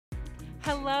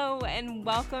Hello, and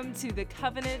welcome to the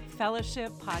Covenant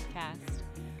Fellowship Podcast.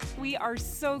 We are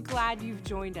so glad you've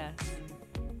joined us.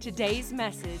 Today's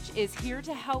message is here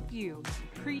to help you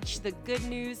preach the good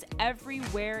news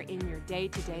everywhere in your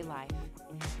day-to-day life.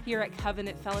 Here at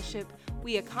Covenant Fellowship,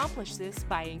 we accomplish this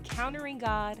by encountering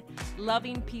God,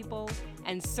 loving people,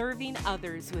 and serving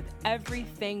others with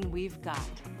everything we've got.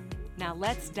 Now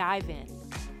let's dive in.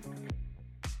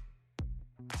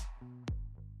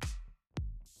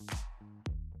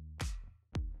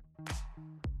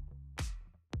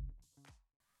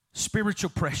 Spiritual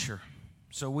pressure.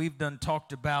 So we've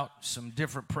talked about some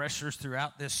different pressures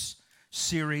throughout this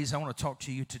series. I want to talk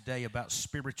to you today about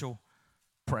spiritual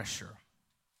pressure.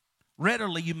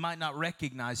 Readily, you might not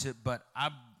recognize it, but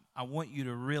I want you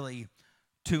to really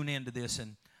tune into this.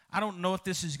 And I don't know if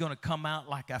this is going to come out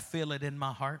like I feel it in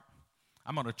my heart.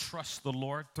 I'm going to trust the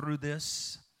Lord through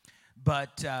this.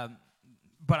 But I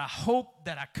hope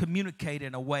that I communicate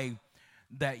in a way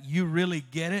that you really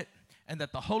get it, and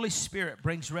that the Holy Spirit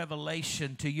brings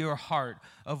revelation to your heart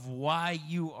of why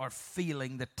you are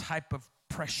feeling the type of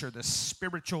pressure, the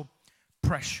spiritual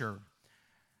pressure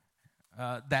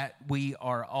that we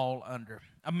are all under.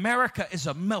 America is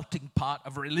a melting pot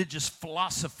of religious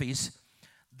philosophies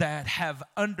that have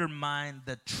undermined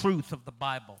the truth of the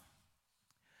Bible.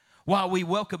 While we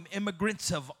welcome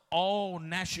immigrants of all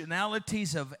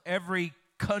nationalities, of every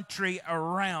country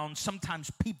around,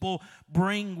 sometimes people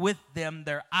bring with them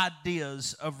their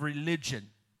ideas of religion.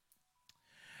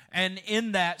 And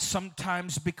in that,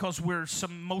 sometimes because we're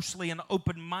mostly an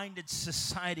open-minded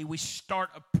society, we start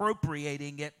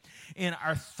appropriating it in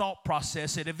our thought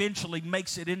process. It eventually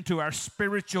makes it into our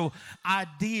spiritual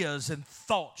ideas and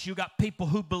thoughts. You got people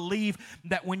who believe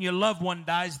that when your loved one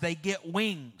dies, they get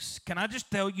wings. Can I just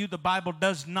tell you, the Bible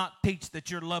does not teach that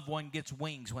your loved one gets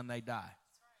wings when they die.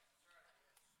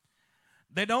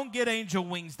 They don't get angel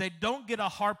wings. They don't get a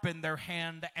harp in their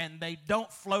hand, and they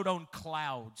don't float on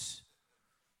clouds.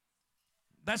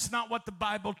 That's not what the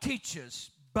Bible teaches.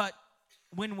 But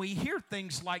when we hear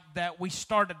things like that, we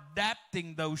start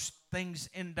adapting those things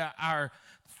into our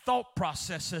thought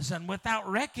processes, and without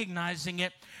recognizing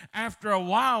it, after a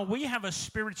while, we have a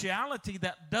spirituality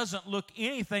that doesn't look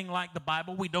anything like the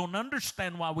Bible. We don't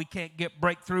understand why we can't get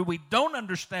breakthrough. We don't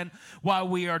understand why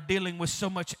we are dealing with so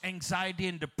much anxiety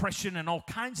and depression and all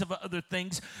kinds of other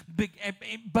things.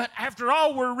 But after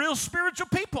all, we're real spiritual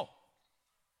people.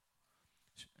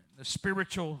 The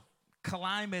spiritual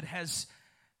climate has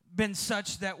been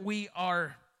such that we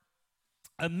are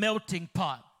a melting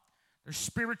pot. There's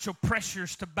spiritual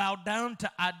pressures to bow down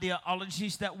to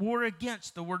ideologies that war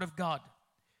against the Word of God.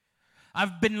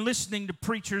 I've been listening to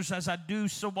preachers, as I do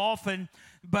so often,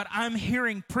 but I'm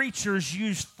hearing preachers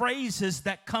use phrases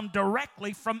that come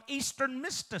directly from Eastern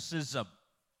mysticism.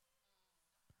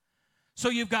 So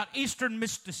you've got Eastern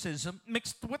mysticism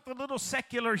mixed with a little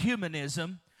secular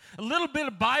humanism, a little bit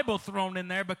of Bible thrown in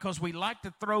there because we like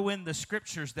to throw in the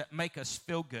scriptures that make us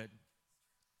feel good.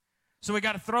 So we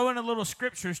got to throw in a little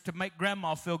scriptures to make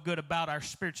grandma feel good about our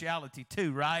spirituality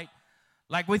too, right?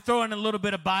 Like we throw in a little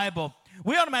bit of Bible.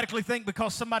 We automatically think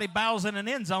because somebody bows in an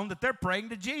end zone that they're praying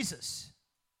to Jesus.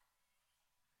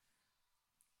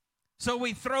 So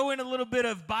we throw in a little bit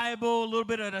of Bible, a little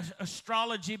bit of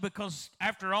astrology, because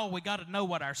after all, we got to know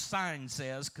what our sign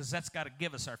says, because that's got to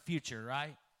give us our future,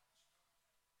 right?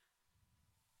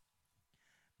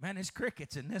 Man, there's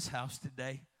crickets in this house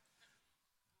today.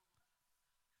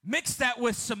 Mix that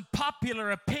with some popular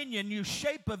opinion, you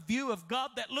shape a view of God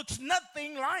that looks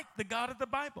nothing like the God of the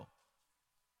Bible.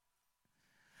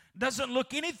 Doesn't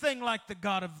look anything like the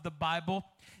God of the Bible.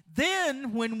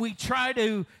 Then when we try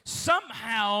to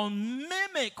somehow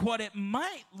mimic what it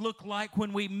might look like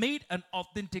when we meet an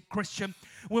authentic Christian,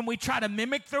 when we try to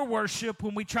mimic their worship,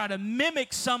 when we try to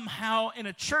mimic somehow in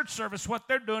a church service what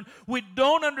they're doing, we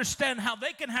don't understand how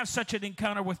they can have such an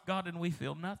encounter with God and we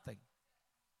feel nothing.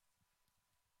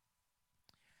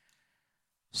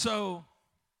 So,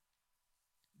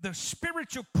 the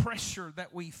spiritual pressure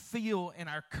that we feel in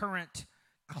our current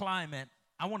climate,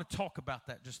 I want to talk about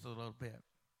that just a little bit.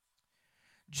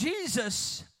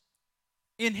 Jesus,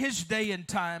 in his day and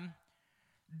time,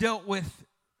 dealt with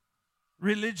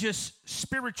religious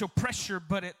spiritual pressure,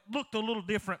 but it looked a little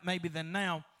different maybe than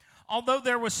now. Although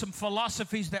there was some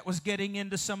philosophies that was getting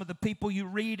into some of the people, you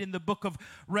read in the book of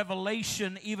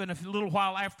Revelation, even a little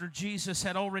while after Jesus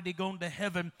had already gone to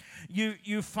heaven,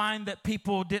 you find that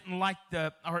people didn't like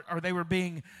or they were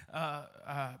being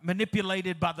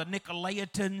manipulated by the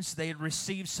Nicolaitans. They had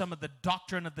received some of the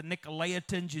doctrine of the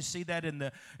Nicolaitans. You see that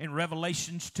in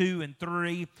Revelations 2 and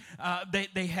 3.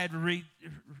 They had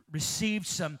received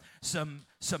some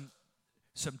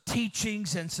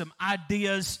teachings and some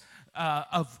ideas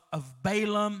of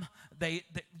Balaam. They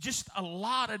just a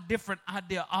lot of different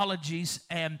ideologies.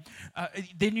 And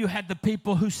then you had the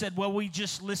people who said, well, we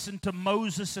just listen to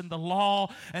Moses and the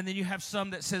law. And then you have some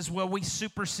that says, well, we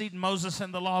supersede Moses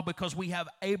and the law because we have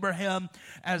Abraham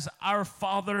as our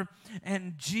father.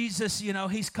 And Jesus, you know,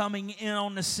 he's coming in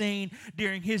on the scene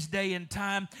during his day and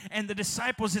time. And the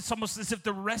disciples, it's almost as if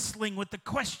they're wrestling with the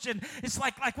question. It's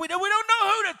like we don't know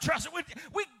who to trust.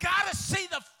 We got to see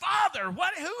the Father.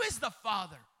 Who is the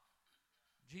Father?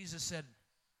 Jesus said,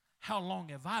 how long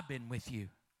have I been with you,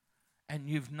 and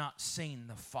you've not seen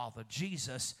the Father?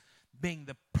 Jesus, being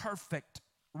the perfect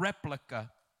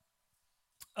replica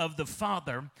of the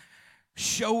Father,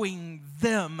 showing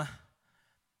them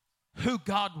who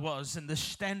God was and the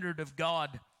standard of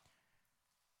God.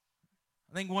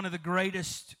 I think one of the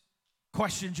greatest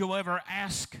questions you'll ever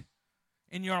ask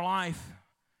in your life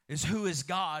is, who is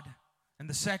God? And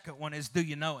the second one is, do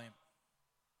you know Him?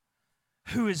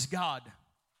 Who is God?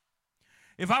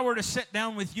 If I were to sit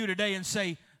down with you today and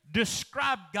say,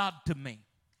 describe God to me,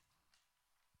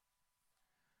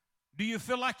 do you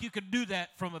feel like you could do that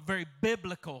from a very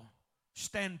biblical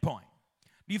standpoint?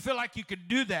 Do you feel like you could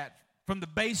do that from the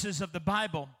basis of the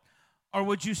Bible? Or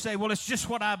would you say, well, it's just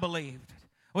what I believed.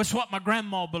 Well, it's what my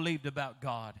grandma believed about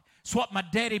God. It's what my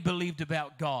daddy believed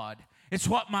about God. It's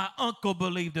what my uncle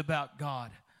believed about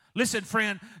God. Listen,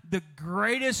 friend, the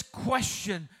greatest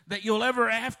question that you'll ever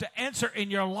have to answer in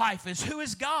your life is, who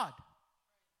is God?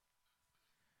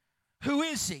 Who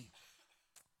is He?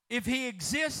 If He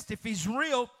exists, if He's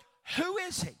real, who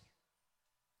is He?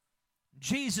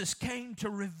 Jesus came to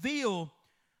reveal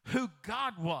who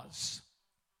God was.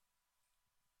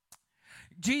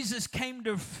 Jesus came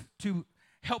to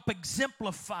help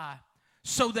exemplify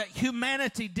so that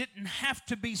humanity didn't have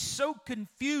to be so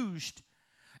confused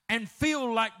and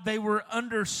feel like they were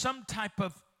under some type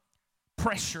of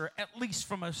pressure, at least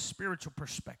from a spiritual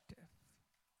perspective.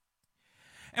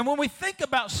 And when we think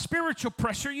about spiritual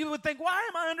pressure, you would think, why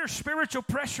am I under spiritual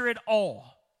pressure at all?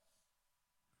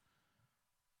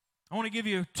 I want to give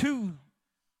you two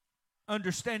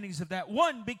understandings of that.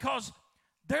 One, because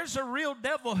there's a real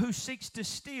devil who seeks to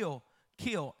steal,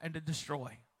 kill, and to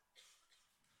destroy.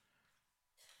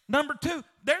 Number two,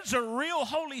 there's a real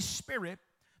Holy Spirit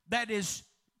that is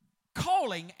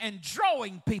calling and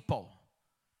drawing people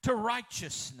to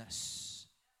righteousness.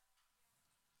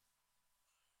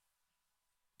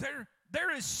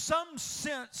 There is some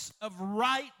sense of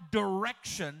right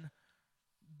direction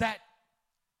that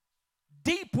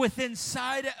deep within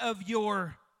inside of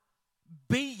your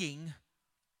being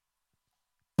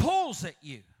pulls at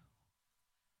you.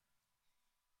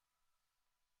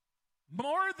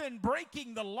 More than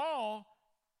breaking the law,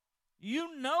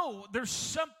 you know there's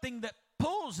something that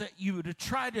pulls at you to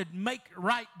try to make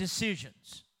right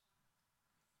decisions.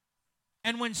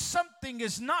 And when something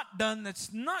is not done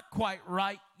that's not quite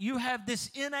right, you have this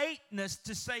innateness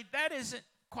to say, that isn't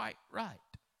quite right.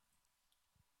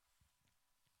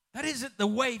 That isn't the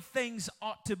way things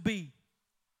ought to be.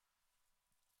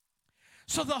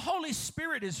 So the Holy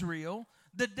Spirit is real,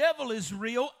 the devil is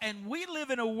real, and we live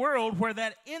in a world where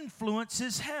that influence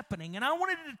is happening. And I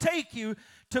wanted to take you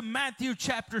to Matthew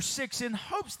chapter 6 in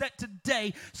hopes that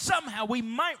today somehow we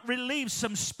might relieve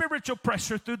some spiritual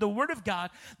pressure through the Word of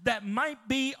God that might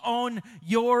be on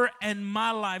your and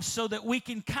my life, so that we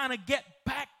can kind of get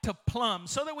back to plumb,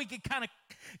 so that we can kind of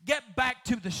get back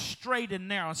to the straight and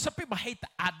narrow. Some people hate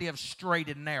the idea of straight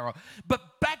and narrow,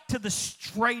 but back to the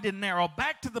straight and narrow,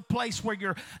 back to the place where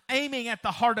you're aiming at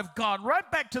the heart of God, right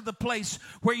back to the place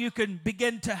where you can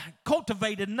begin to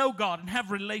cultivate and know God and have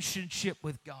relationship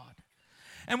with God.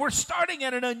 And we're starting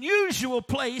at an unusual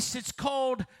place. It's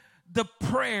called the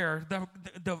prayer,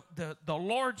 the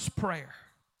Lord's Prayer.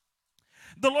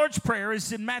 The Lord's Prayer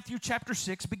is in Matthew chapter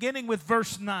 6, beginning with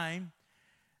verse 9.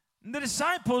 And the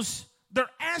disciples, they're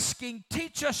asking,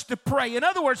 teach us to pray. In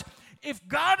other words, if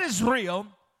God is real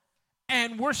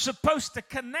and we're supposed to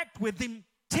connect with Him,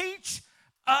 teach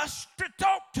us to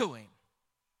talk to Him.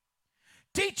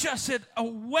 Teach us a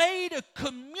way to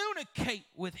communicate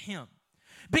with Him.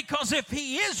 Because if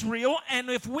He is real, and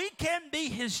if we can be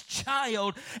His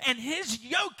child, and His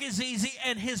yoke is easy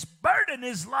and His burden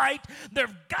is light,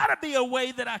 there's got to be a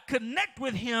way that I connect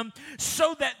with Him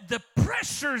so that the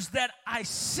pressures that I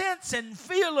sense and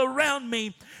feel around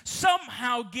me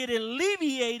somehow get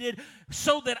alleviated,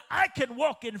 so that I can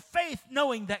walk in faith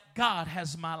knowing that God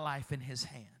has my life in His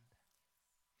hand.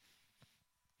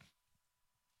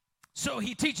 So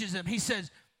He teaches them. He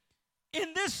says,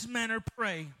 in this manner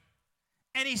pray.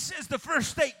 And He says the first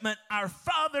statement, our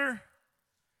Father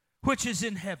which is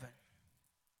in heaven.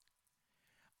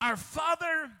 Our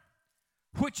Father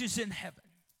which is in heaven.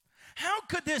 How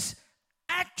could this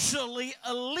actually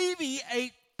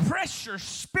alleviate pressure,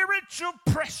 spiritual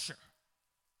pressure?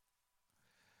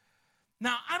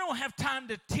 Now, I don't have time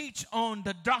to teach on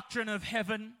the doctrine of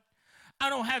heaven. I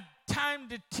don't have time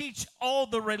to teach all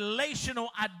the relational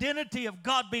identity of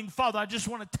God being Father. I just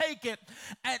want to take it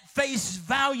at face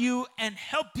value and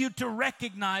help you to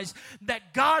recognize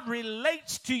that God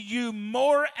relates to you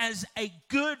more as a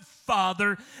good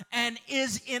Father and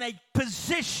is in a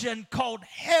position called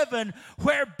heaven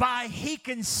whereby He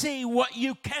can see what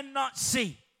you cannot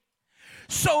see.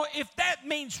 So if that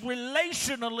means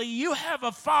relationally you have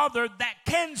a Father that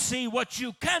can see what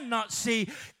you cannot see,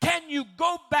 can you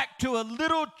go back to a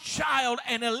little child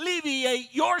and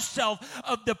alleviate yourself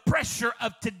of the pressure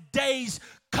of today's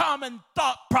common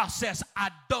thought process?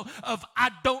 I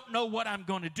don't know what I'm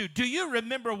going to do. Do you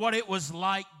remember what it was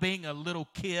like being a little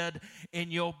kid in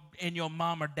your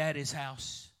mom or daddy's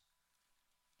house?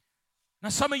 Now,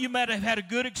 some of you might have had a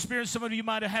good experience. Some of you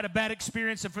might have had a bad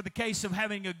experience. And for the case of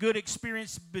having a good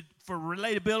experience, but for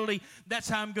relatability, that's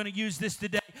how I'm going to use this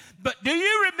today. But do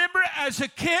you remember as a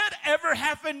kid ever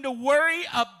having to worry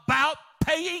about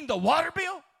paying the water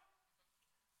bill?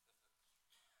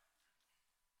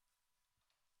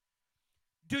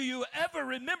 Do you ever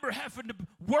remember having to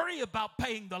worry about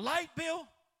paying the light bill?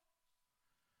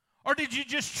 Or did you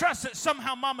just trust that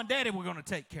somehow mom and daddy were going to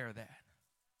take care of that?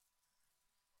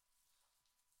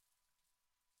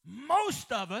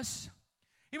 Most of us,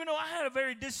 even though I had a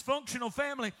very dysfunctional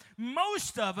family,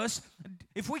 most of us,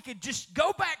 if we could just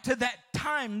go back to that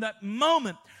time, that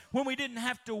moment when we didn't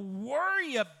have to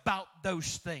worry about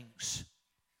those things.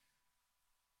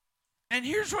 And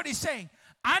here's what he's saying.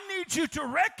 I need you to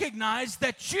recognize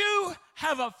that you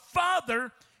have a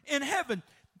Father in heaven.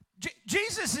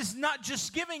 Jesus is not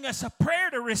just giving us a prayer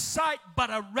to recite,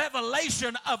 but a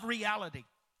revelation of reality.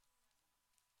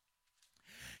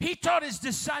 He taught his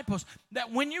disciples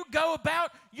that when you go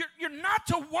about, you're not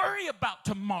to worry about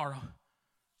tomorrow.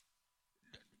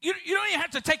 You don't even have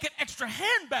to take an extra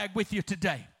handbag with you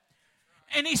today.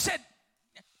 And he said,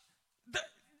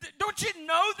 don't you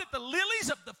know that the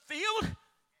lilies of the field,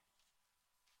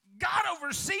 God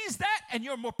oversees that, and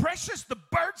you're more precious, the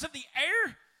birds of the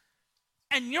air,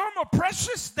 and you're more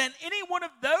precious than any one of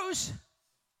those?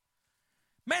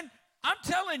 Man, I'm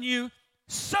telling you,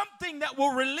 something that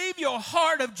will relieve your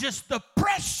heart of just the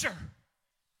pressure.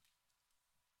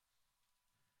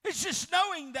 It's just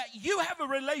knowing that you have a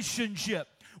relationship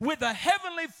with a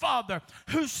heavenly Father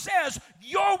who says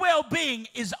your well-being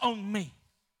is on me.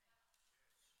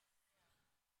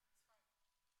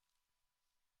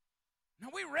 Now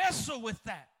we wrestle with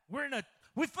that.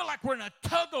 We feel like we're in a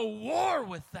tug of war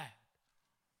with that.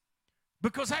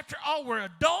 Because after all, we're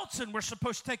adults and we're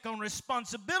supposed to take on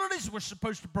responsibilities. We're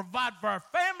supposed to provide for our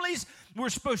families. We're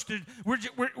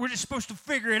just supposed to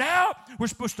figure it out. We're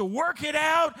supposed to work it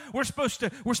out. We're supposed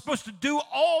to do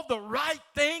all the right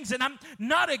things. And I'm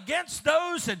not against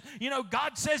those. And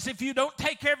God says if you don't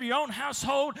take care of your own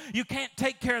household, you can't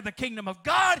take care of the kingdom of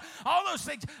God. All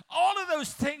of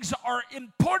those things are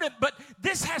important. But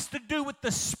this has to do with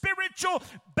the spiritual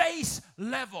base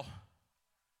level.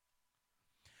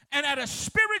 And at a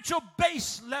spiritual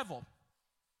base level,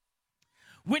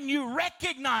 when you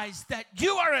recognize that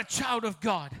you are a child of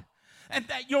God and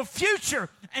that your future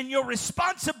and your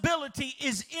responsibility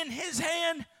is in His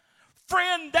hand,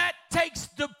 friend, that takes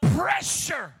the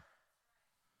pressure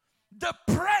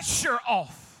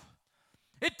off.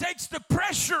 It takes the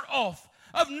pressure off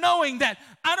of knowing that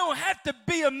I don't have to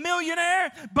be a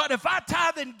millionaire, but if I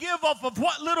tithe and give off of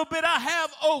what little bit I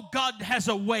have, oh, God has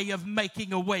a way of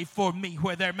making a way for me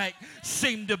where there may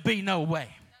seem to be no way.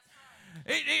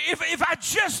 If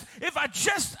I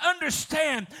just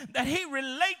understand that He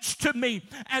relates to me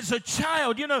as a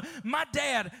child. My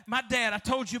dad, I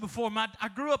told you before, I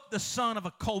grew up the son of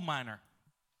a coal miner.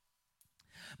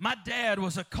 My dad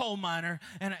was a coal miner,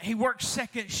 and he worked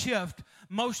second shift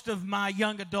most of my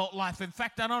young adult life. In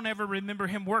fact, I don't ever remember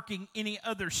him working any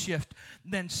other shift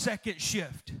than second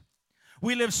shift.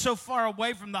 We lived so far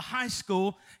away from the high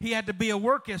school, he had to be at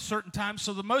work at a certain time.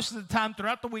 So most of the time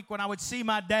throughout the week when I would see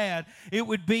my dad, it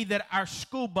would be that our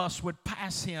school bus would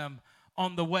pass him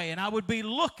on the way. And I would be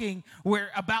looking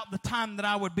where about the time that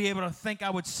I would be able to think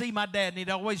I would see my dad, and he'd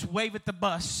always wave at the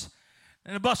bus.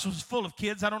 And the bus was full of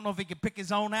kids. I don't know if he could pick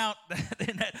his own out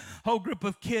in that whole group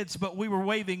of kids, but we were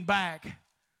waving back.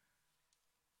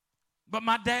 But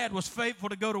my dad was faithful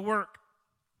to go to work.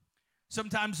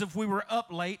 Sometimes if we were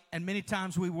up late, and many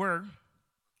times we were,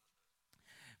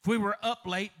 if we were up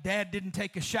late, Dad didn't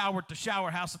take a shower at the shower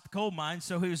house at the coal mine,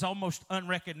 so he was almost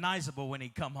unrecognizable when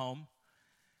he'd come home.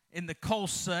 in the coal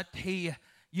soot,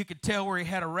 you could tell where he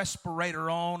had a respirator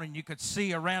on, and you could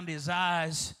see around his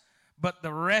eyes, but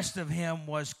the rest of him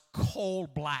was coal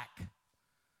black.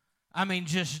 I mean,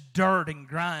 just dirt and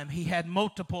grime. He had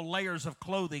multiple layers of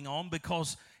clothing on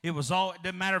because it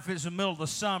didn't matter if it was the middle of the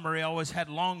summer, he always had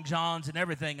long johns and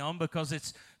everything on because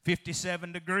it's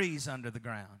 57 degrees under the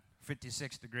ground,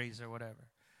 56 degrees or whatever.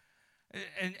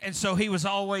 And so he was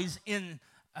always in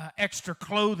extra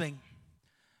clothing.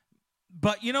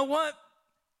 But you know what?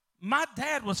 My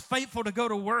dad was faithful to go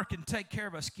to work and take care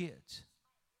of us kids.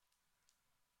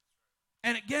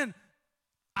 And again,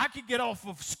 I could get off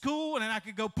of school and I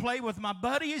could go play with my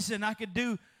buddies and I could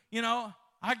do,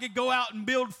 I could go out and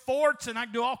build forts and I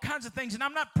could do all kinds of things. And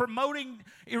I'm not promoting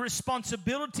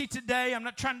irresponsibility today. I'm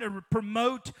not trying to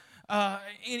promote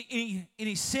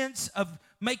any sense of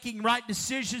making right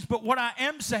decisions. But what I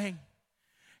am saying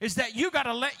is that you got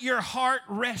to let your heart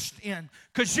rest in,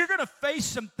 because you're going to face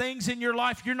some things in your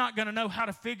life you're not going to know how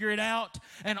to figure it out,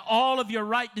 and all of your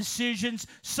right decisions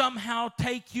somehow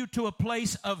take you to a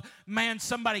place of, man,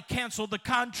 somebody canceled the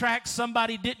contract,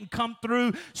 somebody didn't come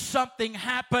through, something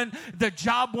happened, the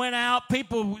job went out,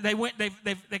 people,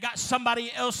 they got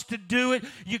somebody else to do it,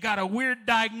 you got a weird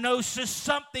diagnosis,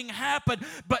 something happened,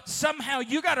 but somehow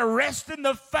you got to rest in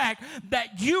the fact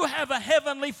that you have a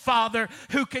heavenly Father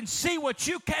who can see what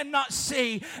you cannot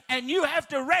see, and you have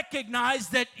to recognize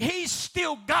that He's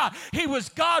still God. He was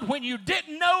God when you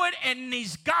didn't know it, and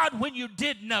He's God when you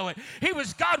did know it. He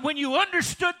was God when you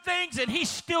understood things, and He's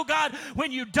still God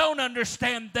when you don't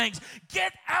understand things.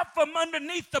 Get out from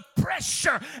underneath the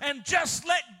pressure and just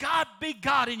let God be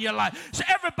God in your life. So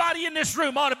everybody in this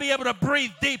room ought to be able to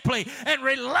breathe deeply and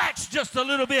relax just a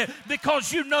little bit,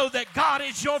 because you know that God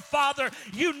is your Father.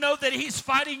 You know that He's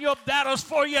fighting your battles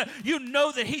for you. You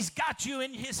know that He's got you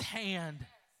in His hand.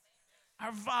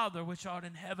 Our Father which art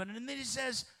in heaven. And then He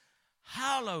says,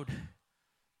 hallowed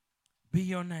be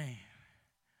your name.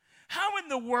 How in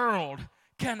the world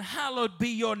can hallowed be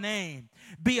your name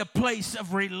be a place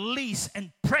of release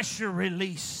and pressure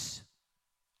release?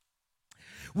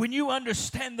 When you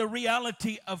understand the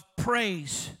reality of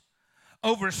praise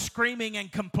over screaming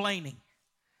and complaining,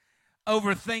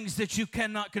 over things that you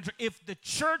cannot control. If the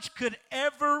church could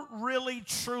ever really,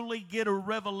 truly get a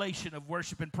revelation of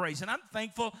worship and praise, and I'm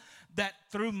thankful that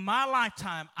through my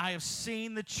lifetime, I have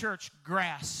seen the church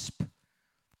grasp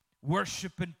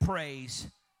worship and praise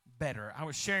better. I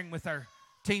was sharing with our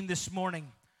team this morning,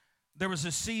 there was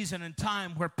a season and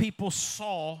time where people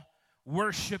saw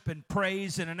worship and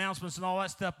praise and announcements and all that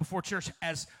stuff before church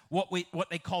as what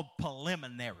they called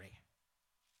preliminary.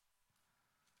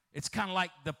 It's kind of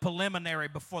like the preliminary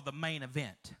before the main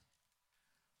event,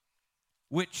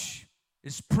 which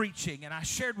is preaching. And I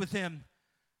shared with him,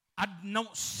 I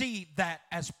don't see that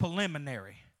as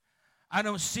preliminary. I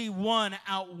don't see one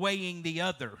outweighing the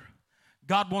other.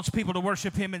 God wants people to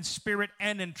worship Him in spirit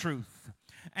and in truth.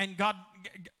 And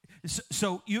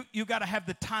so you got to have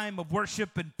the time of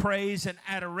worship and praise and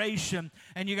adoration,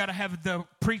 and you got to have the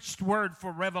preached word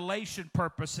for revelation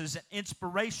purposes and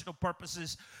inspirational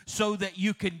purposes, so that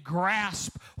you can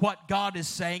grasp what God is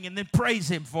saying and then praise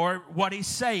Him for what He's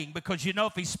saying, because you know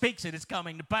if He speaks it, it's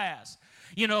coming to pass.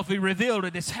 You know if He revealed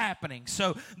it, it's happening.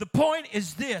 So the point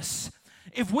is this: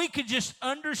 if we could just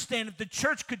understand, if the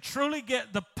church could truly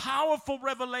get the powerful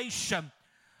revelation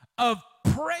of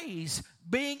praise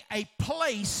being a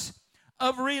place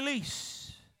of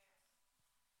release.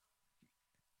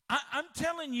 I'm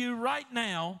telling you right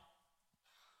now,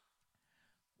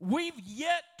 we've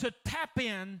yet to tap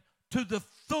in to the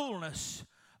fullness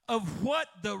of what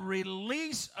the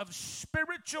release of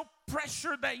spiritual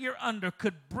pressure that you're under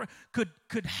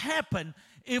could happen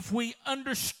if we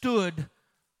understood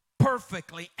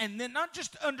perfectly, and then not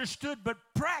just understood but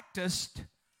practiced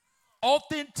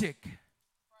authentic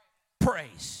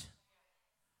praise.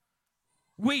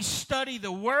 We study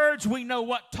the words. We know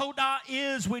what Todah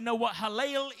is. We know what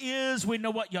Hallel is. We know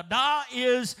what Yada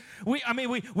is. We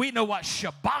know what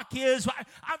Shabbat is.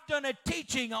 I've done a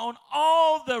teaching on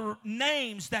all the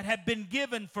names that have been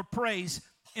given for praise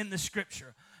in the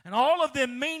Scripture. And all of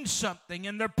them mean something,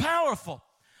 and they're powerful.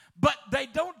 But they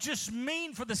don't just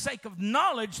mean for the sake of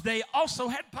knowledge. They also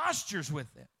had postures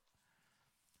with them.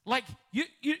 Like, you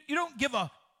don't give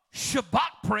a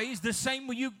Shabbat praise the same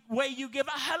way you give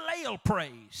a Hallel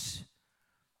praise.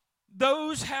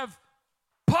 Those have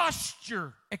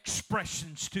posture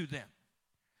expressions to them.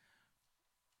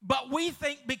 But we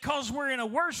think because we're in a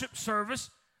worship service,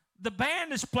 the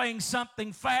band is playing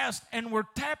something fast and we're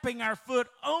tapping our foot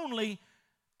only.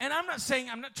 And I'm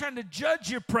not trying to judge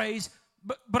your praise,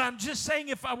 but I'm just saying,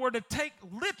 if I were to take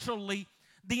literally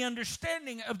the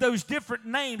understanding of those different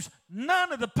names,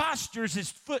 none of the postures is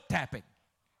foot tapping.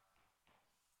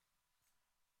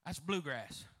 That's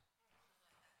bluegrass.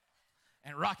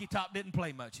 And Rocky Top didn't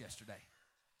play much yesterday.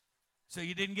 So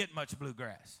you didn't get much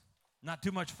bluegrass. Not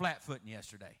too much flat footing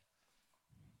yesterday.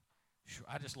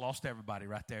 I just lost everybody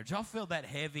right there. Did y'all feel that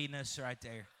heaviness right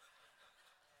there?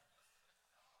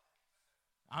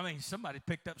 I mean, somebody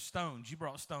picked up stones. You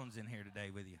brought stones in here today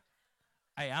with you.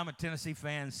 Hey, I'm a Tennessee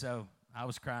fan, so I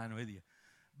was crying with you.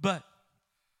 But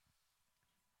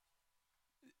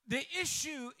the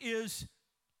issue is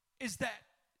that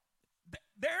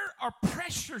there are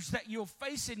pressures that you'll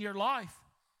face in your life.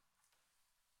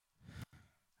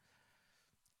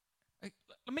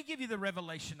 Let me give you the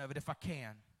revelation of it if I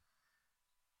can.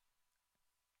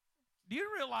 Do you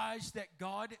realize that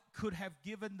God could have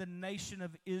given the nation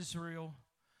of Israel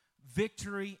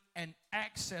victory and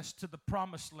access to the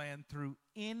promised land through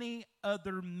any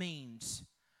other means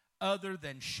other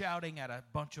than shouting at a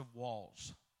bunch of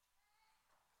walls?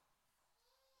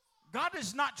 God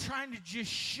is not trying to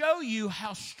just show you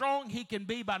how strong he can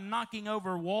be by knocking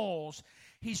over walls.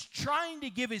 He's trying to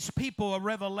give his people a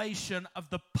revelation of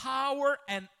the power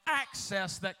and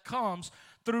access that comes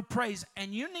through praise.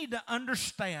 And you need to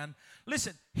understand,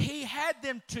 listen, he had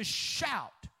them to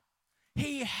shout.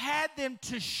 He had them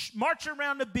to march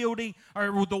around the building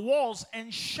or the walls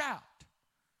and shout.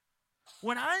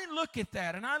 When I look at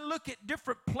that and I look at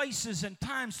different places and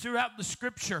times throughout the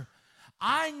scripture,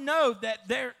 I know that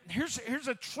here's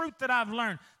a truth that I've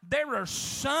learned. There are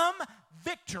some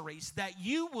victories that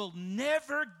you will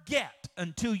never get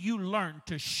until you learn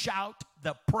to shout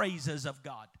the praises of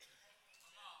God.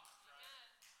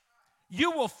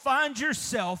 You will find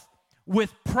yourself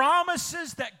with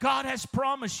promises that God has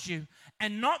promised you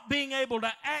and not being able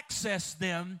to access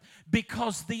them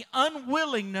because the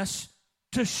unwillingness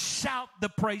to shout the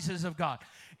praises of God.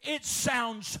 It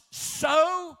sounds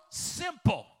so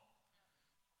simple.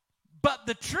 But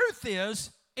the truth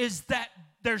is that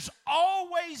there's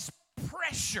always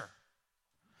pressure.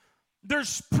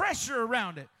 There's pressure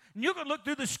around it. And you can look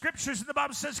through the scriptures and the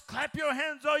Bible says, clap your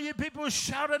hands, all you people who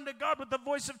shout unto God with the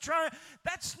voice of triumph.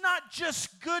 That's not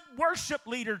just good worship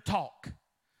leader talk.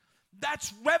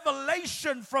 That's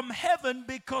revelation from heaven,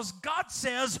 because God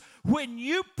says when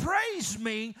you praise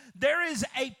me, there is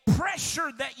a pressure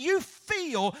that you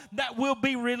feel that will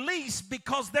be released,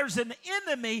 because there's an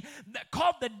enemy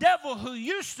called the devil, who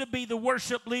used to be the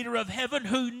worship leader of heaven,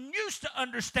 who used to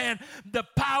understand the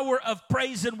power of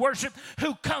praise and worship,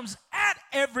 who comes at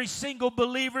every single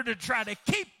believer to try to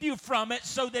keep you from it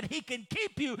so that he can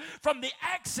keep you from the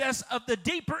access of the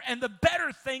deeper and the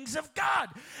better things of God.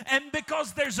 And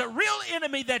because there's a real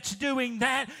enemy that's doing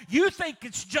that, you think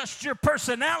it's just your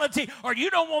personality, or you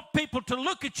don't want people to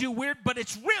look at you weird, but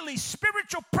it's really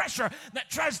spiritual pressure that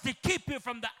tries to keep you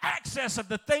from the access of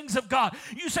the things of God.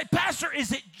 You say, Pastor,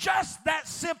 is it just that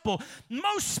simple?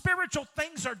 Most spiritual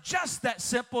things are just that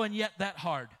simple and yet that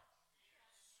hard.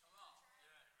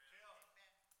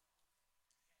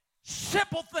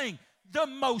 Simple thing. The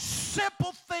most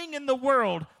simple thing in the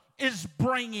world is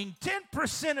bringing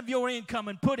 10% of your income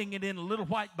and putting it in a little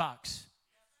white box.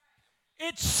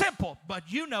 It's simple,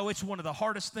 but you know it's one of the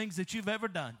hardest things that you've ever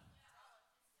done.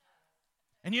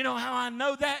 And you know how I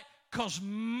know that? Because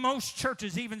most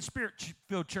churches, even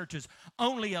spirit-filled churches,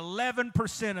 only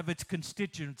 11% of its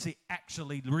constituency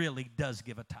actually really does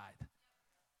give a tithe.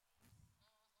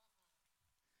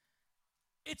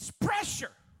 It's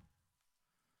pressure.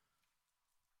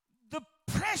 The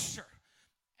pressure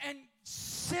and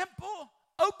simple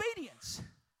obedience.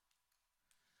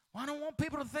 Well, I don't want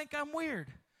people to think I'm weird.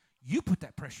 You put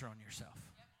that pressure on yourself.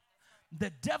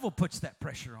 The devil puts that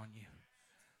pressure on you.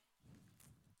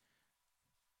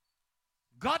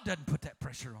 God doesn't put that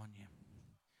pressure on you.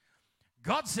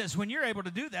 God says, when you're able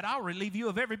to do that, I'll relieve you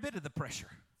of every bit of the pressure.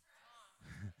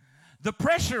 The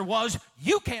pressure was,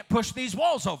 you can't push these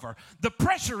walls over. The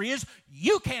pressure is,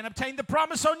 you can't obtain the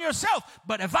promise on yourself.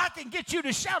 But if I can get you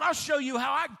to shout, I'll show you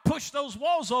how I can push those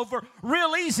walls over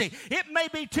real easy. It may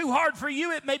be too hard for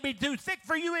you. It may be too thick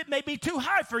for you. It may be too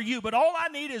high for you. But all I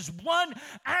need is one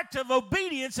act of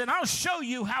obedience, and I'll show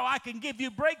you how I can give you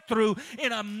breakthrough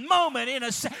in a moment.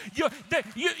 This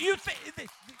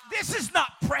is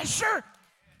not pressure.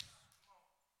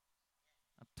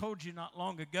 I told you not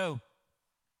long ago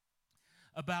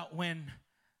about when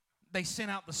they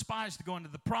sent out the spies to go into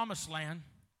the promised land,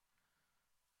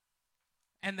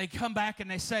 and they come back and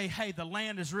they say, hey, the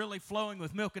land is really flowing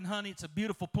with milk and honey. It's a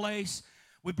beautiful place.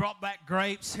 We brought back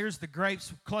grapes. Here's the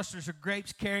grapes, clusters of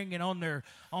grapes, carrying it on their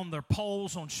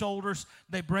poles, on shoulders.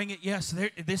 They bring it. Yes,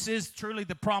 this is truly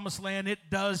the promised land. It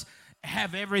does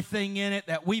have everything in it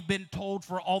that we've been told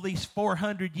for all these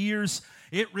 400 years.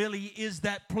 It really is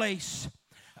that place.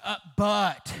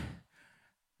 But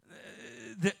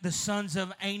the sons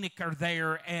of Anak are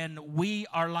there, and we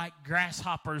are like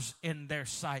grasshoppers in their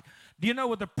sight. Do you know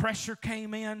where the pressure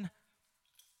came in?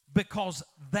 Because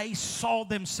they saw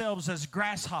themselves as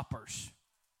grasshoppers.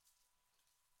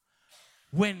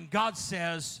 When God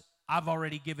says, I've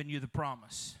already given you the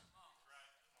promise.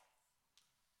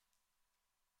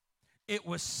 It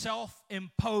was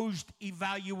self-imposed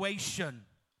evaluation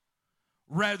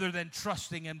rather than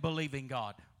trusting and believing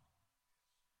God.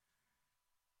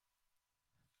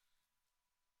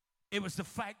 It was the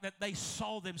fact that they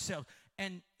saw themselves.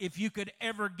 And if you could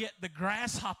ever get the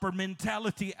grasshopper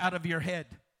mentality out of your head,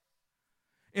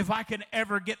 if I can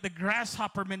ever get the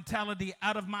grasshopper mentality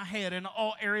out of my head in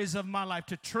all areas of my life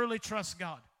to truly trust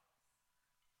God,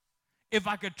 if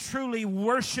I could truly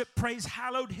worship, praise,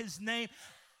 hallowed His name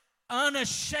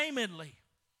unashamedly.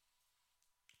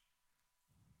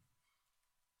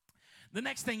 The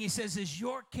next thing He says is,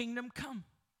 your kingdom come.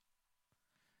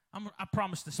 I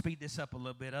promise to speed this up a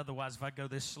little bit. Otherwise, if I go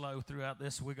this slow throughout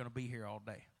this, we're going to be here all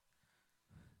day.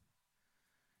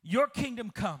 Your kingdom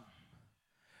come.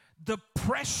 The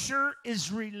pressure is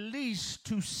released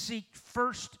to seek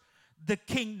first the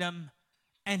kingdom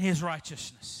and His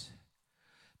righteousness.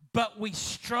 But we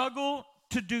struggle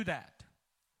to do that.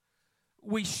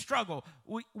 We struggle.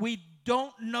 We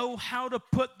don't know how to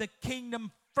put the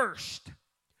kingdom first.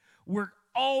 We're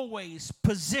always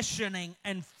positioning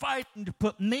and fighting to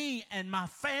put me and my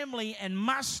family and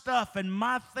my stuff and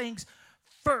my things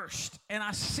first. And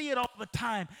I see it all the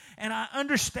time. And I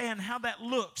understand how that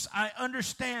looks. I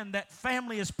understand that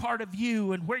family is part of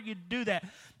you and where you do that.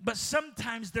 But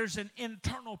sometimes there's an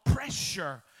internal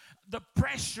pressure. The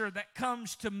pressure that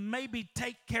comes to maybe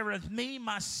take care of me,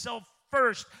 myself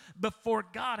first before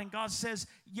God. And God says,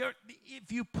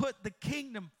 if you put the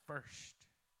kingdom first.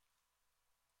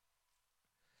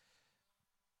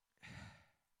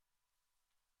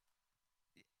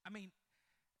 I mean,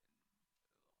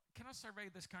 can I survey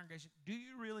this congregation? Do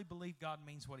you really believe God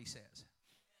means what He says?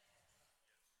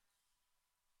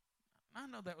 I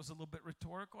know that was a little bit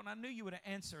rhetorical, and I knew you would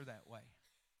answer that way.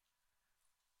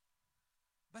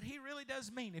 But He really does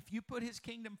mean, if you put His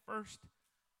kingdom first,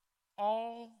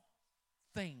 all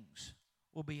things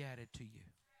will be added to you.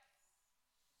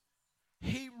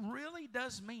 He really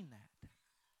does mean that.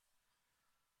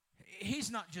 He's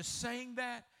not just saying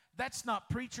that. That's not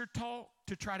preacher talk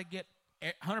to try to get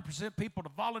 100% people to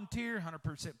volunteer,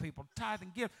 100% people to tithe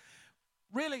and give.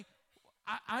 Really,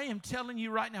 I am telling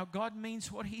you right now, God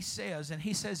means what He says. And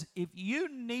He says, if you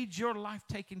need your life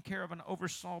taken care of and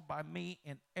oversaw by me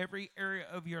in every area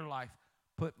of your life,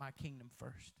 put my kingdom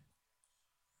first.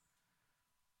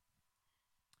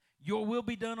 Your will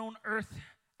be done on earth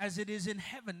as it is in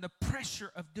heaven. The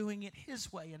pressure of doing it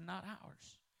His way and not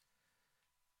ours.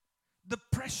 The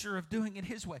pressure of doing it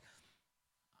His way.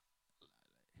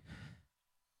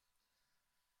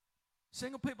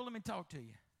 Single people, let me talk to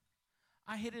you.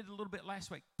 I hit it a little bit last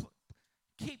week.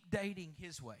 Keep dating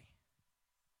His way.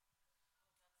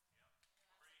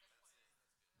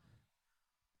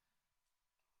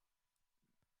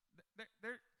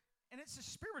 And it's a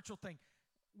spiritual thing.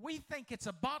 We think it's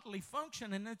a bodily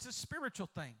function, and it's a spiritual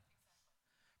thing.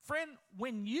 Friend,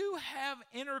 when you have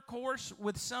intercourse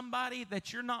with somebody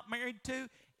that you're not married to,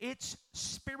 it's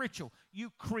spiritual.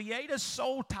 You create a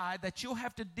soul tie that you'll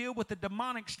have to deal with a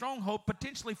demonic stronghold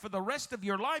potentially for the rest of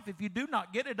your life if you do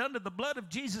not get it under the blood of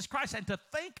Jesus Christ. And to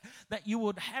think that you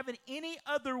would have it any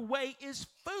other way is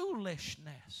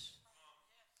foolishness.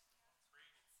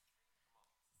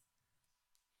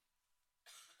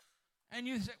 And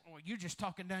you say, well, you're just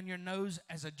talking down your nose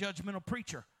as a judgmental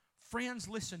preacher. Friends,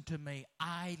 listen to me.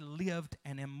 I lived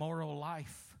an immoral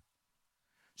life.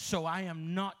 So I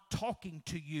am not talking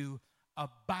to you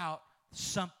about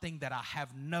something that I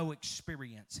have no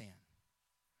experience in.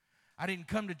 I didn't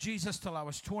come to Jesus till I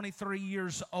was 23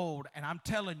 years old, and I'm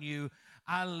telling you,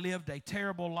 I lived a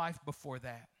terrible life before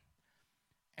that.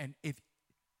 And if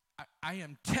I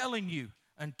am telling you,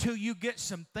 until you get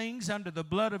some things under the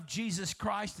blood of Jesus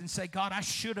Christ and say, God, I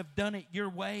should have done it your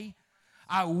way.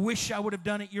 I wish I would have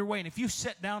done it your way. And if you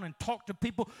sit down and talk to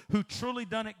people who truly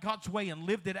done it God's way and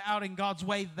lived it out in God's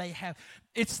way, they have.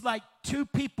 It's like two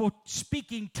people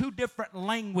speaking two different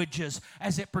languages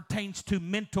as it pertains to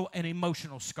mental and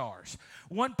emotional scars.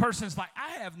 One person's like,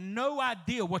 I have no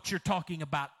idea what you're talking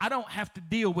about. I don't have to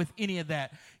deal with any of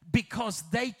that because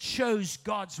they chose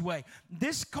God's way.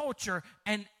 This culture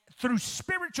and through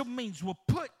spiritual means will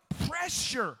put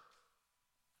pressure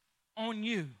on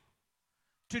you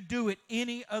to do it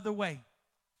any other way.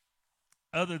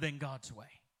 other than God's way.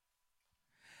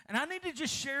 And I need to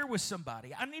just share with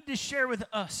somebody. I need to share with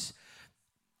us.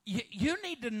 You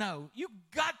need to know. You've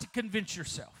got to convince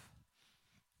yourself.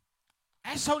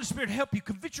 Ask the Holy Spirit to help you.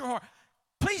 Convince your heart.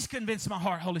 Please convince my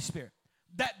heart, Holy Spirit,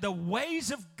 that the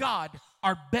ways of God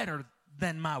are better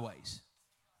than my ways.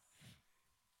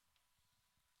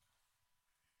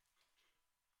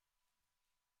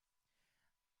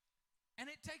 And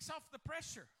it takes off the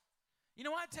pressure. You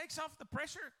know why it takes off the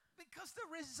pressure? Because the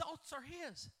results are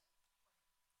His.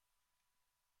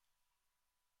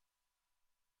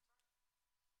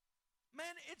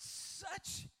 Man, it's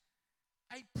such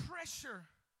a pressure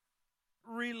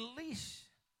release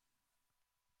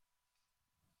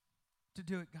to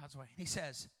do it God's way. He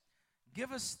says,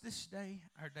 give us this day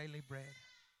our daily bread.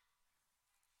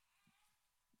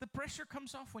 The pressure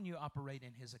comes off when you operate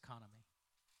in His economy.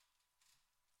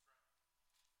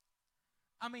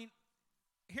 I mean,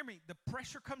 hear me, the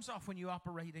pressure comes off when you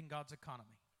operate in God's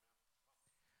economy.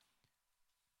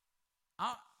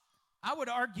 I would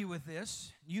argue with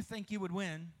this. You think you would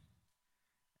win,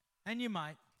 and you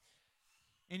might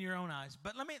in your own eyes.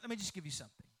 But let me just give you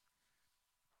something.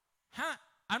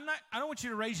 I don't want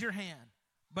you to raise your hand,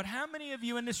 but how many of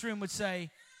you in this room would say,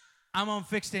 I'm on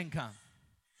fixed income?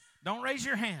 Don't raise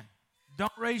your hand.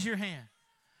 Don't raise your hand.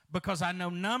 Because I know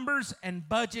numbers and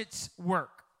budgets work.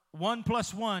 1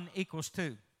 + 1 =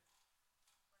 2.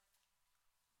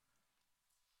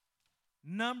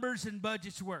 Numbers and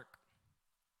budgets work.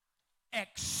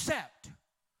 Except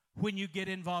when you get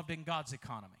involved in God's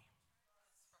economy.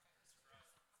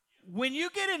 When you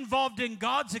get involved in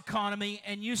God's economy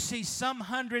and you see some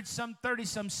 100, some 30,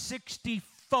 some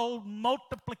 60-fold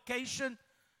multiplication,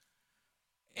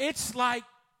 it's like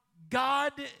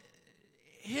God,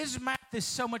 His math is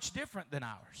so much different than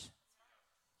ours.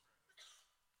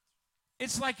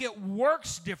 It's like it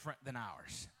works different than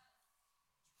ours.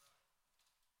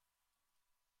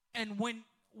 And when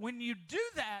you do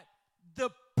that, the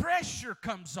pressure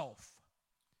comes off.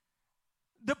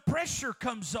 The pressure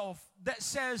comes off that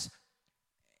says,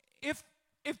 if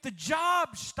the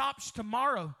job stops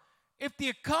tomorrow, if the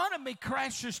economy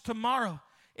crashes tomorrow,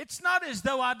 it's not as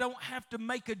though I don't have to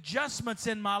make adjustments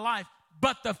in my life,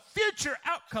 but the future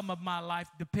outcome of my life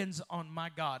depends on my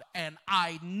God. And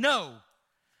I know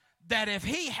that if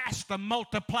He has to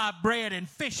multiply bread and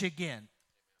fish again,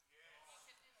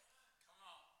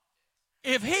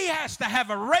 if He has to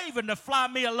have a raven to fly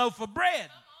me a loaf of bread,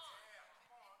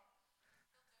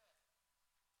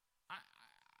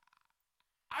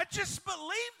 I just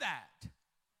believe that.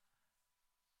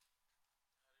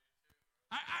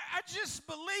 I just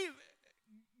believe,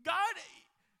 God,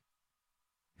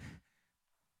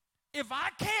 if I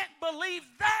can't believe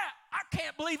that, I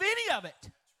can't believe any of it.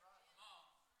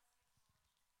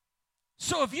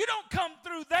 So if you don't come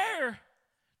through there,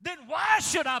 then why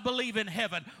should I believe in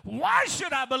heaven? Why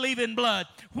should I believe in blood?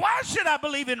 Why should I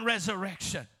believe in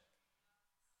resurrection?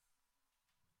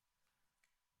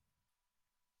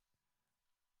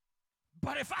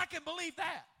 But if I can believe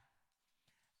that,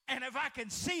 and if I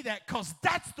can see that, because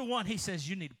that's the one He says,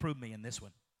 you need to prove me in this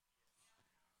one.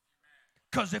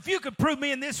 Because if you can prove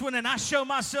me in this one and I show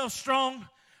myself strong,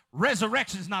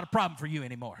 resurrection's not a problem for you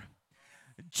anymore.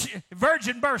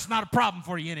 Virgin birth's not a problem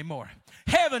for you anymore.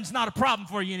 Heaven's not a problem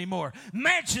for you anymore.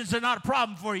 Mansions are not a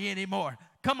problem for you anymore.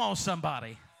 Come on,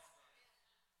 somebody.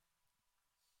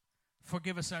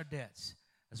 Forgive us our debts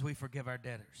as we forgive our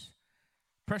debtors.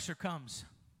 Pressure comes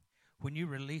when you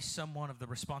release someone of the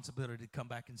responsibility to come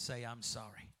back and say, I'm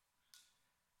sorry.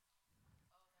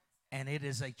 And it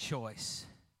is a choice,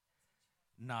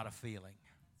 not a feeling.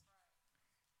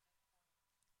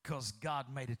 Because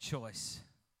God made a choice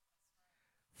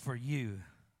for you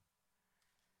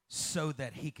so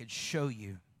that He could show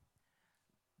you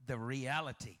the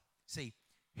reality. See,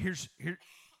 here.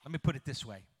 Let me put it this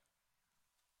way.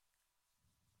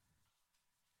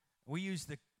 We use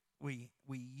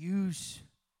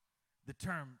the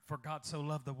term, for God so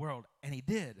loved the world, and He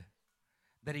did,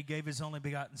 that He gave His only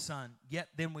begotten Son. Yet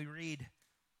then we read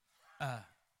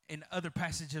in other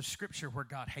passages of Scripture where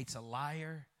God hates a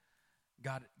liar,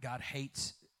 God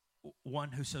hates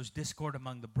one who sows discord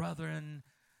among the brethren,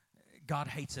 God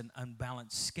hates an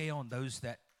unbalanced scale, and those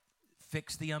that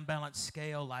fix the unbalanced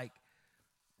scale, like,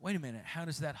 wait a minute, how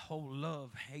does that whole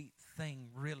love-hate thing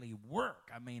really work?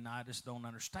 I mean, I just don't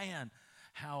understand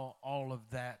how all of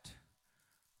that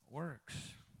works.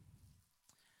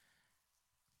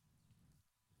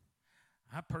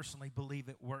 I personally believe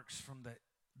it works from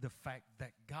the fact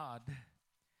that God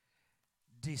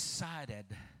decided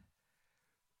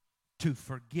to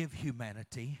forgive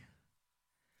humanity,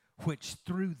 which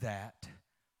through that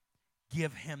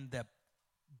give Him the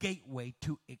gateway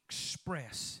to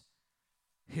express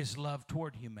his love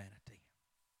toward humanity.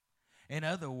 In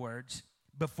other words,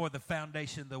 before the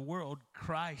foundation of the world,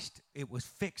 it was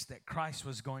fixed that Christ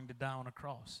was going to die on a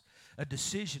cross. A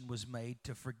decision was made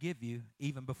to forgive you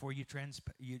even before you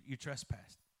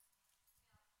trespassed.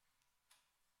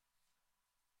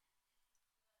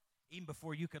 Even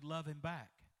before you could love him back.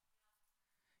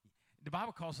 The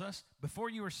Bible calls us, before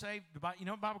you were saved, you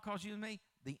know what the Bible calls you and me?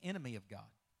 The enemy of God.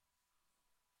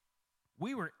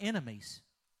 We were enemies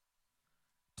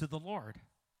to the Lord.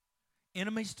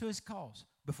 Enemies to his cause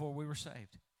before we were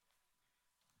saved.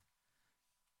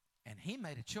 And he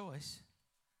made a choice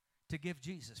to give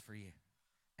Jesus for you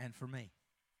and for me.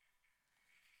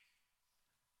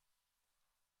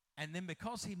 And then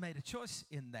because he made a choice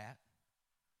in that,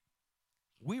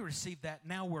 we received that.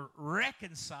 Now we're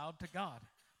reconciled to God.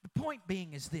 The point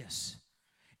being is this.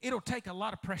 It'll take a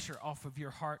lot of pressure off of your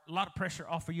heart, a lot of pressure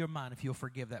off of your mind if you'll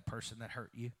forgive that person that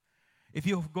hurt you. If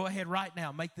you'll go ahead right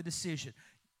now, make the decision.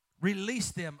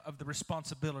 Release them of the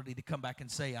responsibility to come back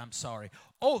and say, I'm sorry.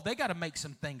 Oh, they got to make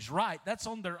some things right. That's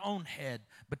on their own head.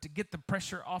 But to get the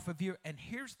pressure off of you, and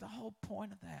here's the whole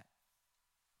point of that.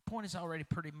 The point is already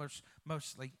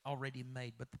mostly already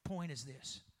made, but the point is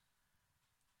this.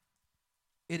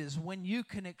 It is when you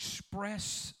can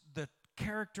express the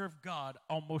character of God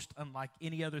almost unlike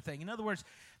any other thing. In other words,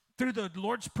 through the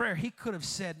Lord's Prayer, he could have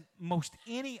said most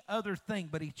any other thing,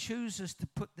 but he chooses to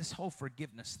put this whole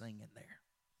forgiveness thing in there.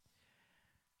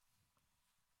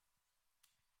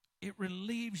 It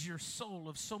relieves your soul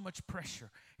of so much pressure.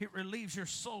 It relieves your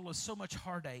soul of so much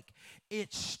heartache.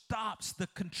 It stops the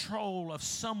control of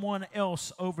someone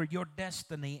else over your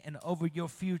destiny and over your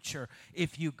future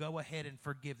if you go ahead and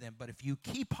forgive them. But if you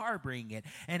keep harboring it,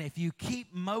 and if you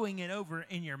keep mowing it over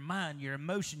in your mind, your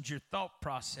emotions, your thought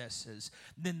processes,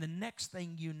 then the next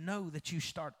thing you know that you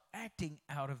start acting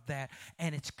out of that,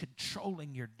 and it's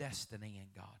controlling your destiny in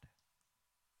God.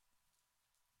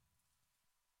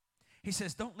 He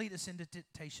says, don't lead us into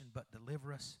temptation, but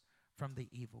deliver us from the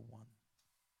evil one.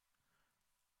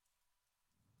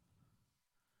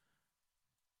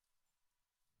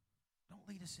 Don't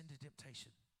lead us into temptation,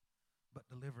 but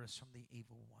deliver us from the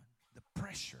evil one. The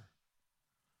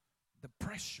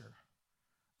pressure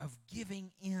of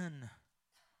giving in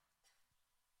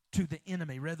to the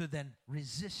enemy rather than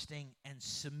resisting and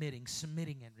submitting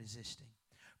and resisting.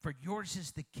 For yours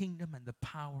is the kingdom and the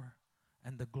power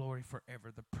and the glory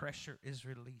forever. The pressure is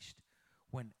released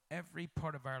when every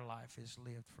part of our life is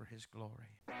lived for his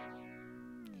glory.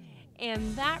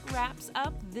 And that wraps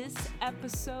up this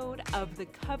episode of the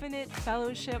Covenant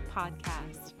Fellowship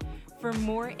Podcast. For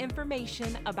more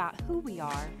information about who we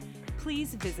are,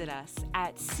 please visit us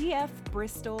at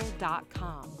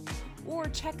cfbristol.com or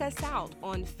check us out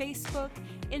on Facebook,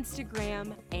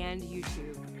 Instagram, and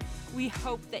YouTube. We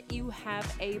hope that you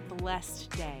have a blessed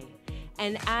day.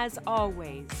 And as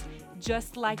always,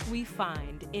 just like we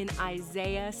find in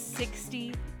Isaiah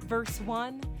 60, verse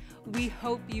 1, we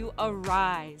hope you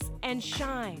arise and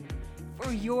shine,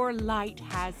 for your light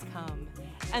has come,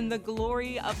 and the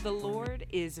glory of the Lord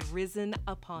is risen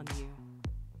upon you.